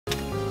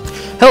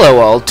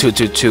Hello all,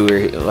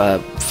 ToulToolTo,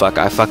 fuck,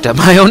 I fucked up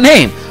my own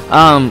name.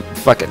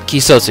 Fuck it,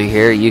 Kisotsu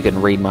here, you can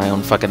read my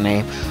own fucking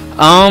name.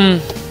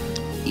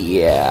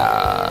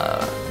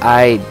 Yeah,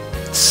 I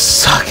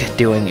suck at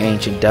doing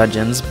ancient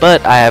dungeons,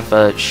 but I have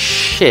a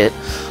shit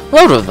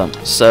load of them,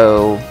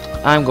 so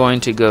I'm going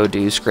to go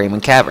do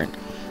Screaming Cavern.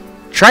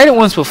 Tried it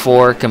once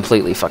before,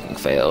 completely fucking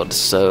failed,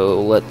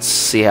 so let's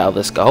see how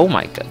this goes. Oh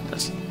my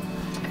goodness.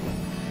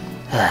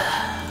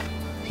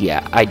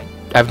 Yeah,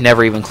 I've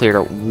never even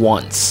cleared it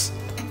once.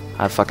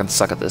 I fucking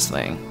suck at this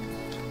thing.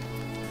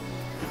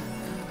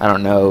 I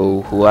don't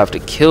know who I have to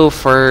kill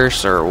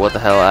first or what the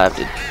hell I have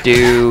to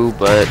do,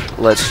 but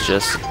let's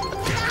just...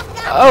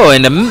 Oh,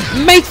 and to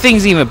make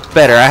things even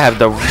better, I have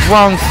the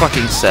wrong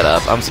fucking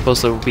setup. I'm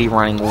supposed to be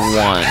running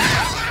one.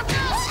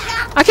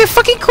 I can't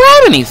fucking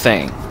grab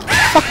anything.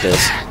 Fuck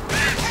this.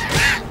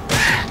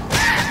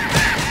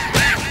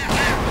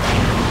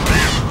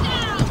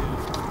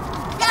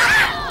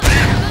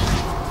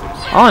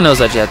 All I know is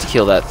that you have to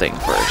kill that thing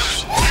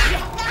first.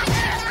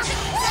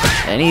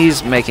 And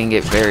he's making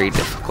it very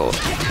difficult.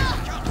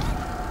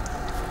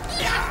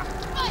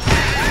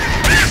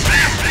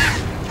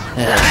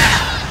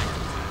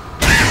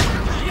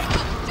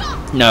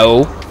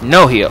 No.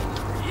 No heal.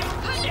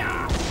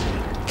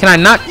 Can I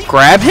not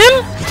grab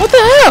him? What the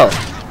hell?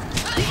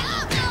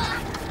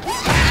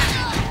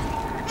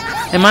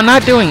 Am I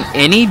not doing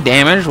any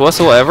damage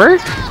whatsoever?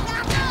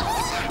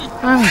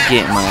 I'm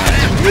getting my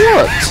ass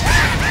whooped.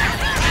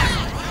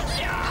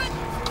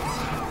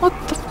 What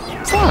the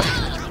fuck?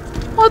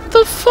 What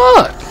the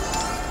fuck?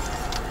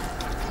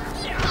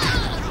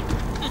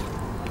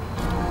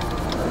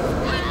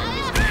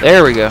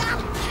 There we go.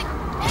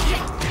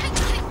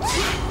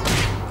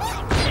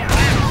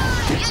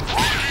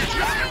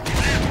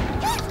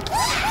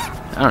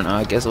 I don't know,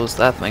 I guess it was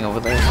that thing over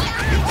there.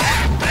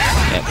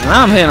 Yeah,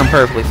 now I'm hitting them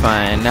perfectly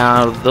fine.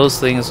 Now those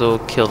things will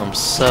kill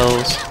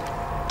themselves.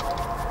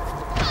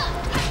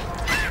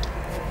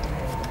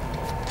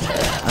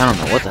 I don't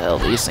know what the hell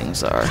these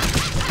things are.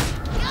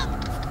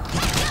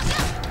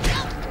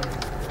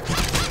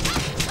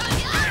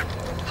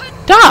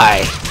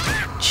 Die!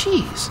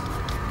 Jeez.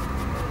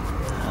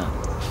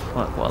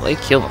 Well, they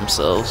kill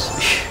themselves.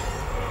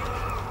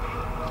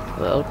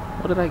 Well,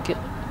 what did I get?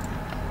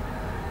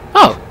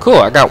 Oh, cool,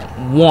 I got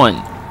one.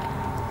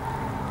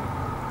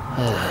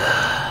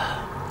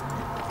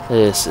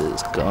 This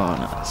is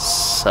gonna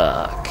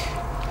suck.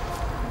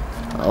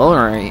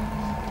 Alright.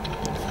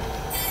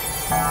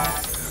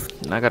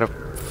 I gotta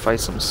fight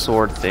some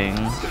sword thing.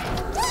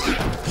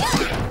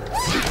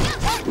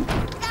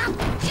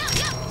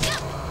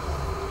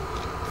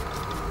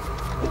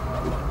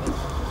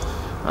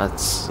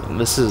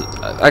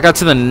 I got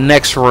to the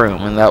next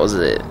room and that was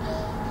it.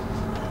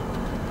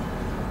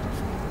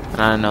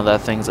 And I know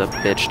that thing's a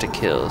bitch to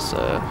kill, so.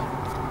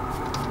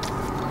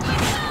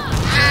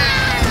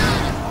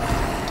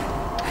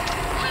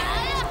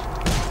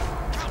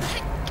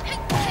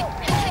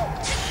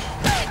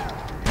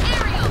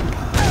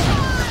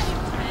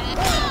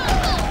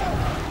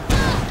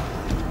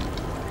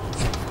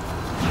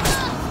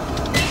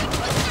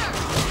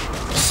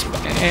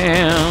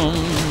 Spam.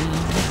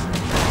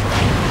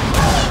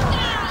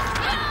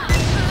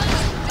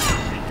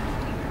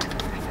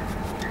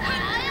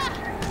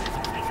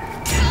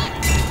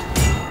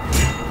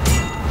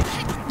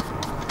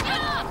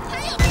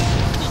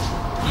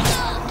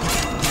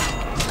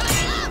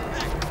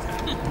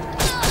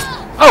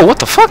 Oh, what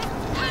the fuck?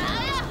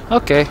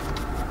 Okay.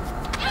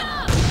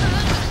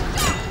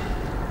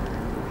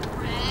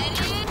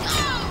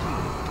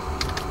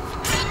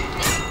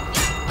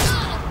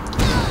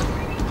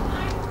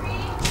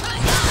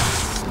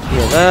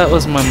 Yeah, that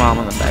was my mom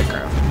in the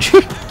background.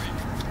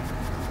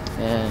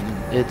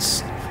 And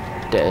it's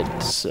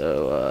dead,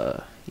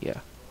 so, yeah.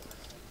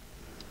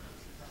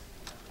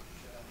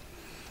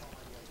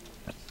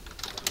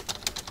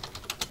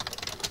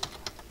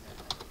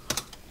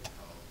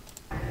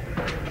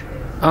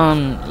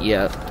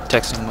 Yeah,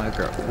 texting my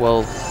girl.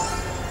 Well,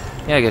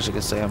 yeah, I guess you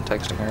could say I'm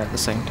texting her at the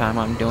same time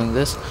I'm doing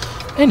this.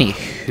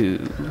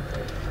 Anywho,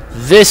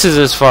 this is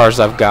as far as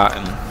I've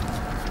gotten.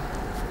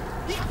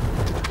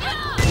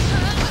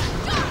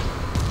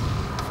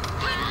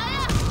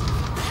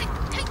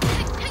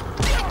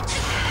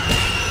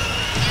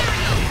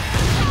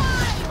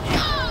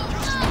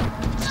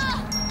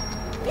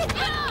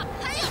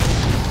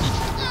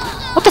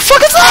 What the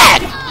fuck is that?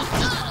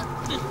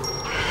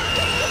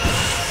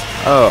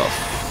 Oh,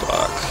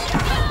 fuck.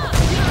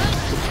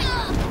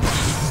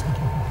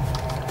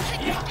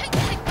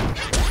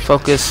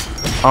 Focus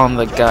on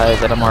the guy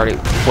that I'm already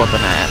whooping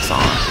ass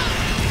on.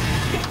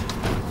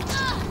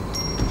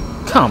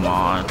 Come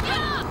on.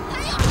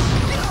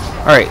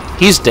 Alright,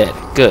 he's dead.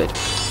 Good.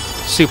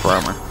 Super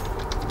armor.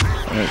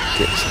 Let me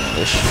get some of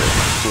this shit.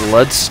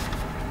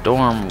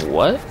 Bloodstorm,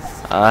 what?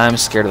 I'm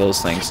scared of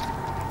those things.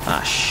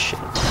 Ah, shit.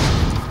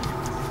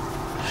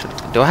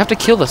 Do I have to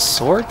kill the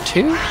sword,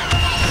 too?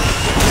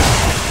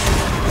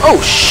 Oh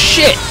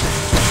shit!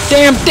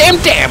 Damn,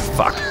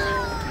 fuck.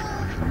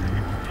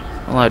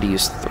 I'm allowed to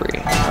use 3.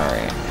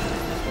 Alright.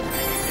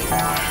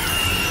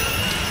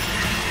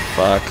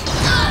 fuck?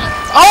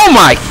 Oh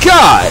my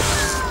god!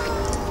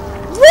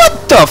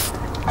 What the f-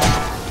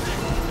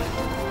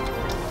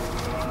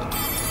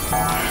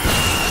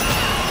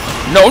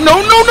 No,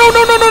 no, no, no,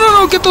 no, no, no,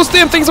 no, no! Get those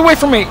damn things away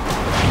from me!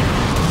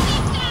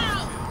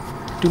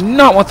 Do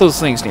not want those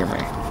things near me.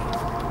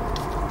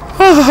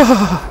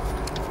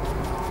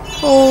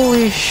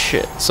 Holy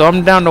shit. So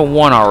I'm down to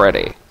 1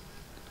 already.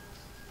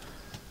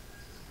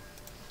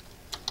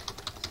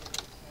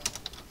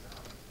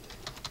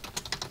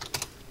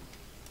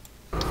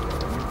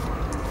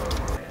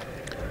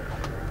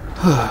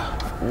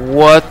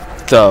 What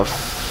the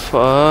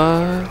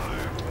fuck?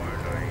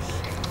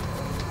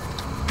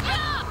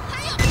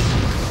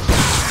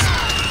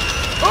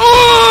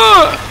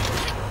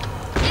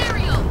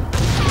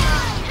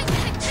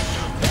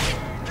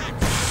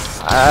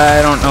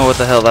 I don't know what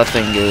the hell that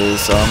thing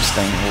is, so I'm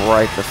staying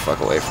right the fuck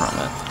away from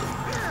it.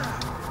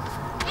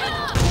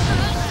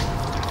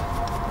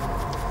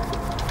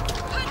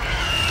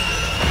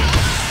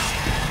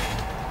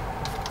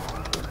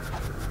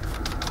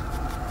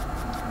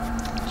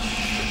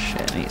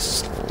 Shit, he's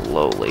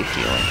slowly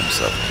healing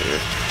himself too.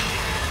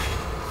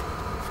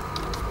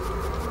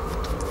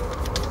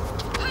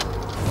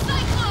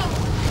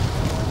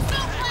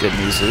 Good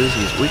news is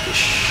he's weak as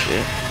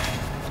shit.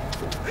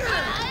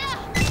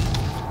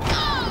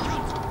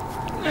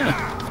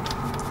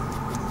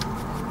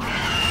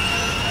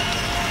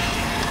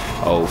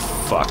 Oh,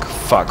 fuck,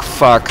 fuck,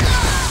 fuck.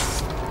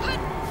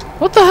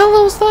 What the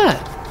hell was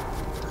that?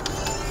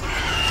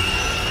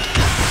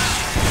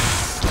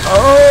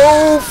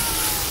 Oh,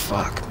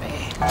 fuck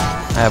me.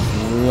 I have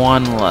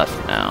 1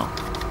 left now.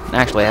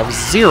 Actually, I have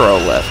 0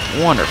 left.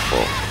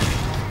 Wonderful.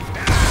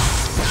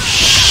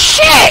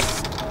 Shit!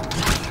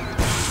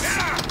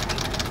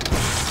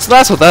 So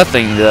that's what that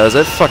thing does.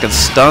 It fucking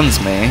stuns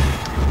me.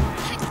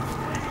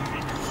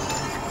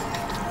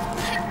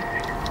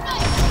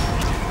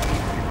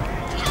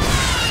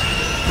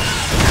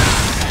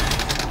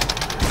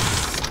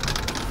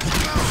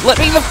 Let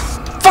me the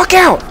fuck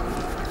out!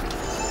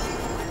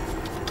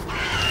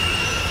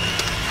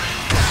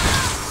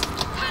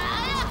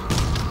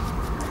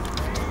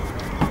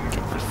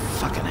 Get my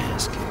fucking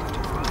ass kicked.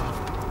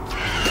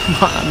 Come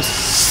on, I'm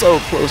so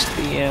close to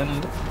the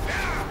end.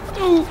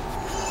 Ooh.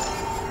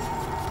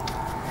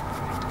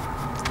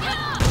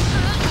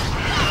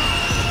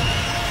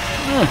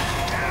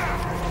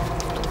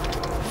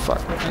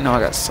 Fuck, I know I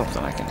got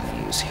something I can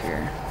use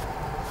here.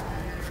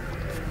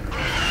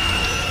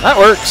 That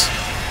works!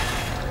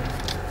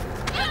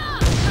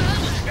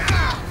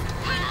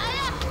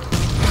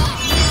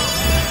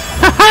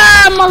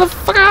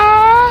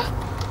 Motherfucker!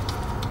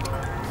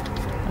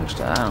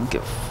 Actually, I don't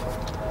give.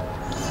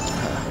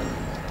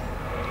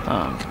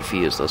 Oh, I'm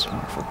confused. That's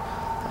wonderful.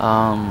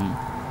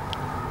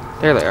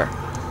 There they are.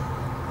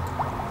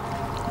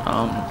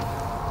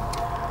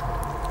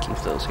 Keep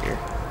those here.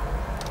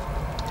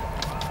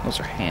 Those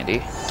are handy.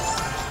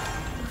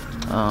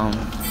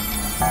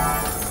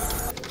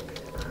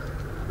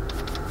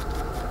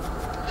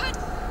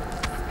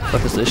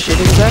 What is this shit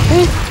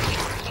exactly?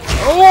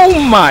 Oh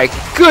my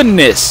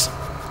goodness!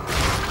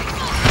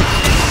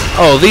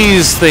 Oh,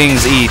 these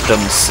things eat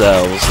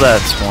themselves.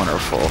 That's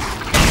wonderful.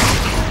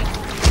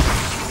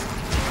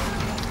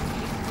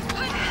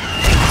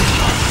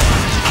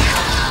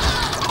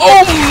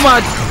 Oh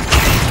my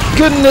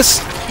goodness!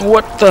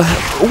 What the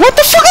fuck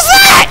is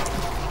that?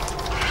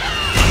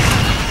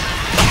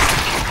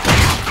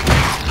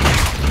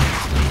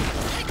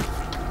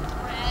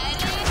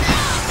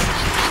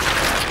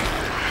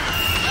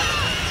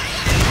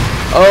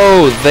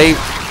 Oh, they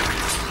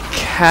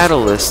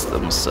catalyst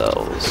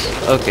themselves.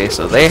 Okay,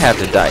 so they have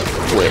to die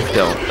quick,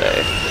 don't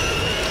they?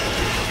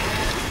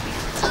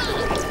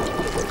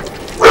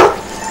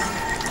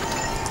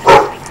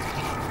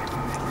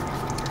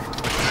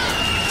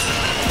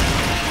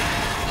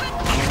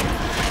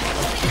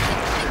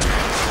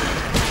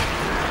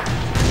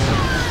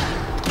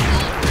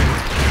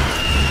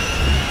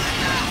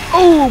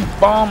 Oh,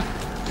 bomb!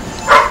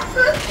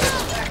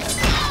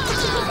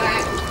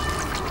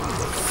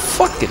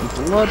 Fucking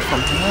blood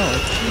from hell.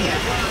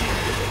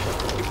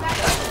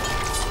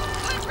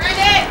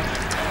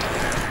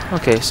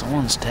 Okay, so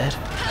 1's dead.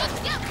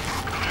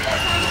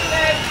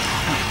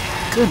 Oh,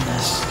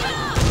 goodness.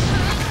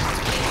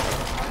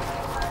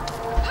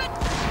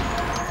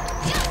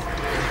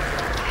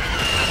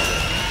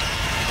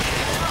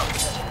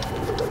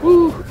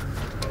 Woo!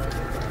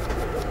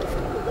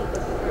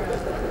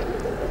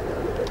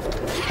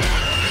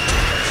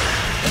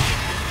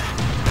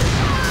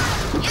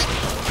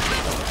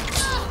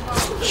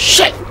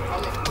 Shit!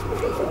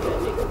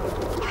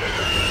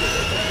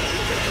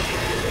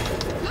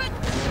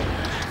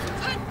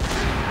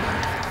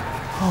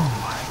 Oh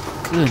my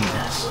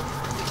goodness.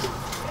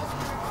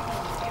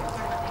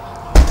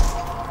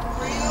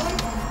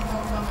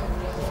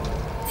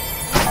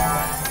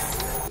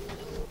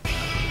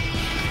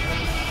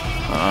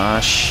 Ah,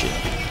 shit.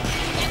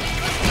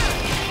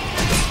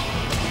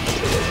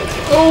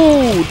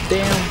 Oh,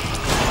 damn.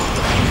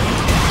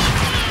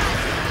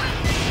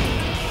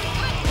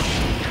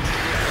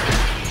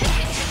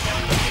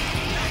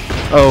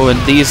 Oh,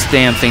 and these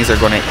damn things are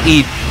gonna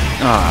eat.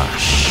 Ah,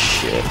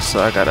 shit.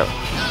 So I gotta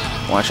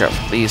watch out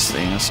for these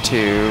things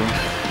too.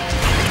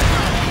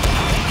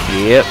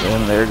 Yep,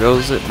 and there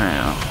goes it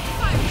now.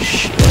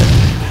 Shit.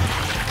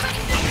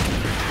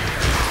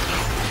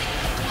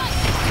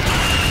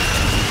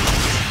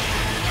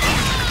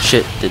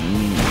 Shit, did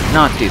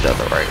not do that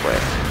the right way.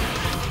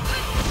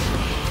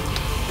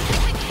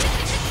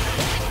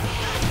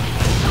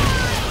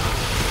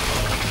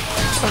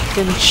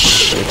 Fucking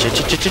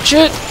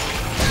shit.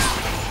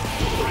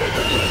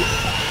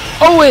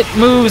 Oh, it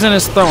moves and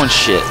is throwing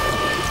shit.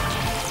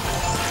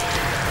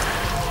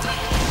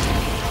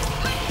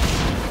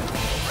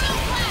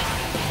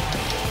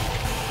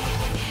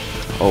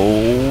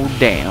 Oh,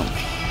 damn.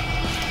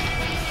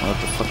 What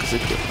the fuck is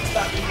it doing?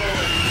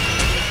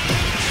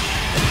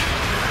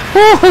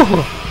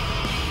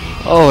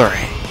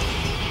 Alright.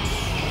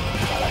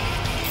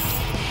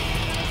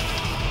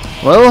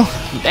 Well,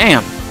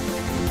 damn.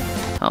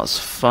 That was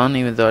fun,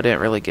 even though I didn't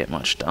really get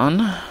much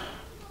done.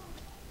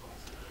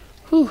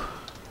 Whew.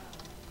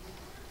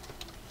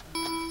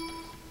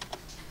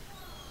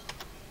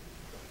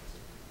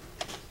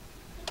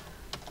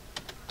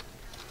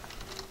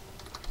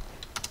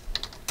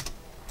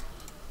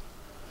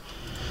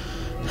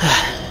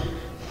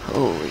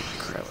 Holy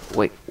crap.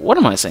 Wait, what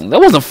am I saying? That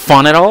wasn't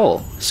fun at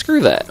all.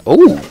 Screw that.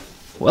 Oh,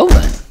 well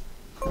then.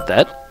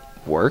 That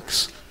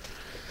works.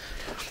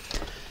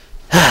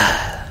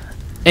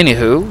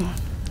 Anywho,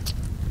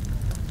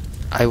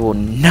 I will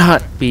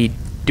not be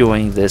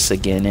doing this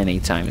again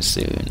anytime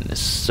soon.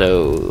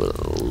 So,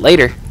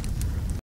 later.